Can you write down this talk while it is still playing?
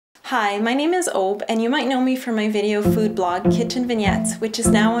Hi, my name is Aube, and you might know me from my video food blog, Kitchen Vignettes, which is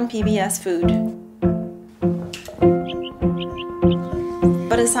now on PBS Food.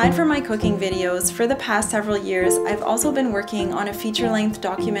 But aside from my cooking videos, for the past several years, I've also been working on a feature-length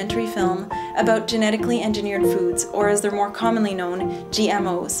documentary film about genetically engineered foods, or as they're more commonly known,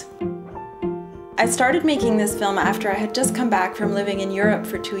 GMOs. I started making this film after I had just come back from living in Europe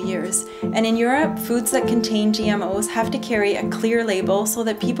for 2 years. And in Europe, foods that contain GMOs have to carry a clear label so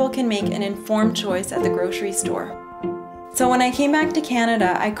that people can make an informed choice at the grocery store. So when I came back to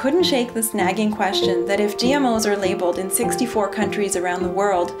Canada, I couldn't shake this nagging question that if GMOs are labeled in 64 countries around the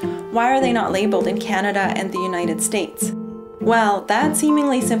world, why are they not labeled in Canada and the United States? Well, that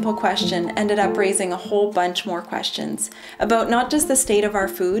seemingly simple question ended up raising a whole bunch more questions about not just the state of our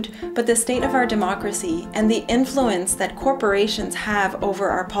food, but the state of our democracy and the influence that corporations have over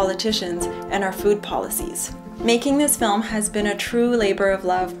our politicians and our food policies. Making this film has been a true labor of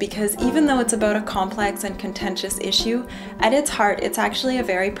love because even though it's about a complex and contentious issue, at its heart it's actually a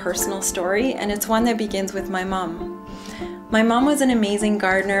very personal story, and it's one that begins with my mom. My mom was an amazing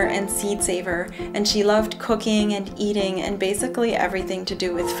gardener and seed saver, and she loved cooking and eating and basically everything to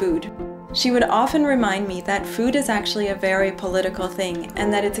do with food. She would often remind me that food is actually a very political thing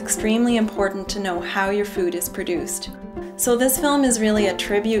and that it's extremely important to know how your food is produced. So this film is really a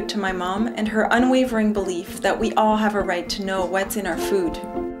tribute to my mom and her unwavering belief that we all have a right to know what's in our food.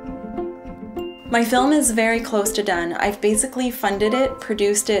 My film is very close to done. I've basically funded it,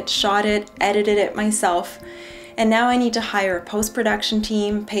 produced it, shot it, edited it myself. And now I need to hire a post-production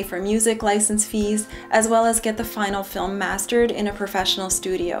team, pay for music license fees, as well as get the final film mastered in a professional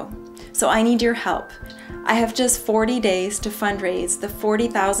studio. So I need your help. I have just 40 days to fundraise the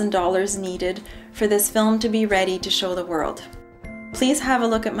 $40,000 needed for this film to be ready to show the world. Please have a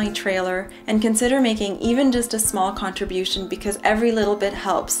look at my trailer and consider making even just a small contribution because every little bit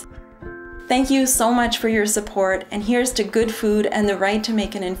helps. Thank you so much for your support, and here's to good food and the right to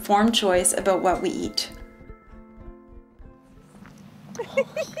make an informed choice about what we eat.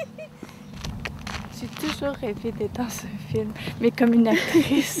 J'ai toujours rêvé d'être dans ce film, mais comme une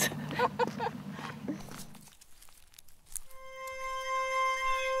actrice.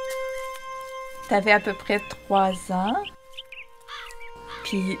 T'avais à peu près 3 ans,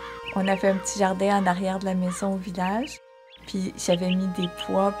 puis on avait un petit jardin en arrière de la maison au village, puis j'avais mis des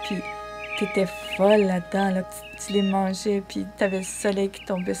pois, puis t'étais folle là-dedans, là, tu les mangeais, puis t'avais le soleil qui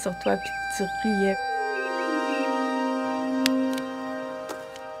tombait sur toi, puis tu riais.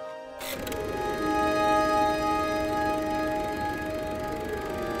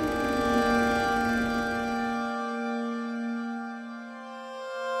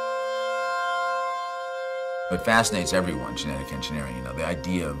 It fascinates everyone, genetic engineering, you know, the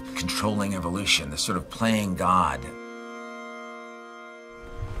idea of controlling evolution, this sort of playing God.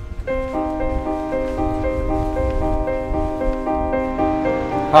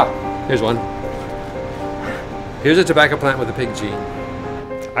 Here's one. Here's a tobacco plant with a pig gene.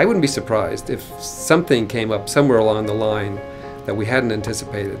 I wouldn't be surprised if something came up somewhere along the line that we hadn't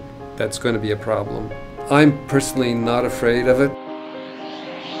anticipated. That's going to be a problem. I'm personally not afraid of it.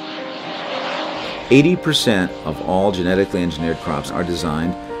 80% of all genetically engineered crops are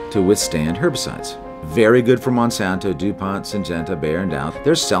designed to withstand herbicides. Very good for Monsanto, DuPont, Syngenta, Bayer, and Dow.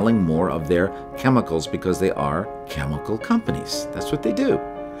 They're selling more of their chemicals because they are chemical companies. That's what they do.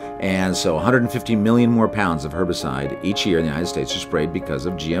 And so 150 million more pounds of herbicide each year in the United States are sprayed because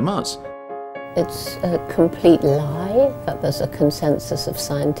of GMOs. It's a complete lie that there's a consensus of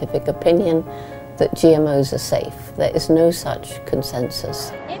scientific opinion that GMOs are safe. There is no such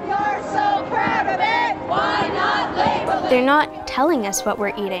consensus. If you're so proud of it, why not label it? They're not telling us what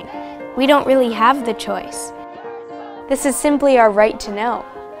we're eating. We don't really have the choice. This is simply our right to know.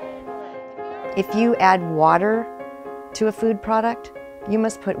 If you add water to a food product, you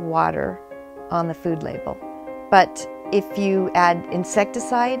must put water on the food label. But if you add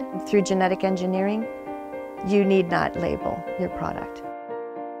insecticide through genetic engineering, you need not label your product.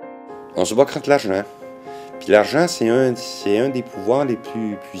 On se bat contre l'argent. Puis l'argent, c'est un des pouvoirs les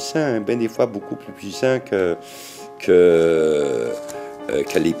plus puissants, bien des fois beaucoup plus puissants que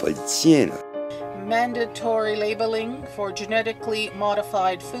les politiciens. Mandatory labeling for genetically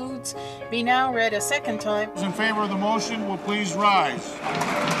modified foods be now read a second time. Those in favor of the motion will please rise.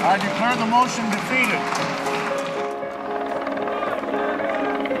 I declare the motion defeated.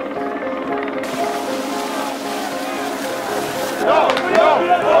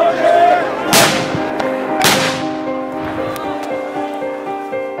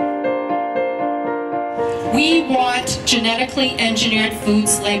 We want genetically engineered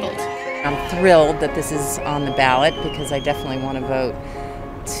foods labeled. I'm thrilled that this is on the ballot because I definitely want to vote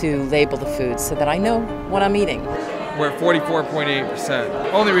to label the food so that I know what I'm eating. We're at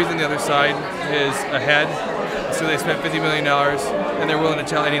 44.8%. Only reason the other side is ahead, so they spent $50 million and they're willing to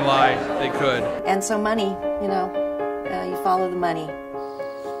tell any lie they could. And so money, you follow the money.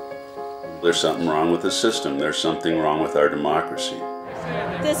 There's something wrong with the system. There's something wrong with our democracy.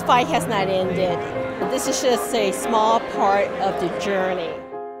 This fight has not ended. This is just a small part of the journey.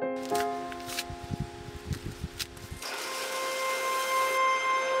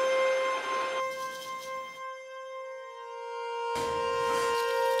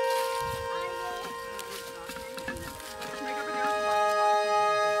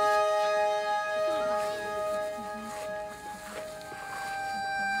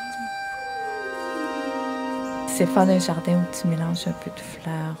 C'est faire un jardin où tu mélanges un peu de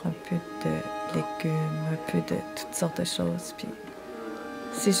fleurs, un peu de légumes, un peu de toutes sortes de choses. Puis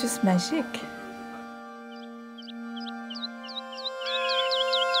c'est juste magique.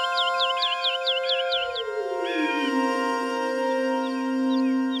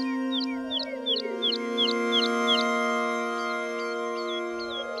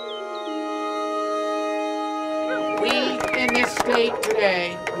 We in this state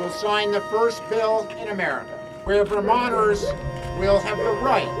today will sign the first bill in America, where Vermonters will have the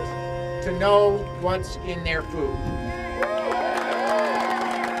right to know what's in their food.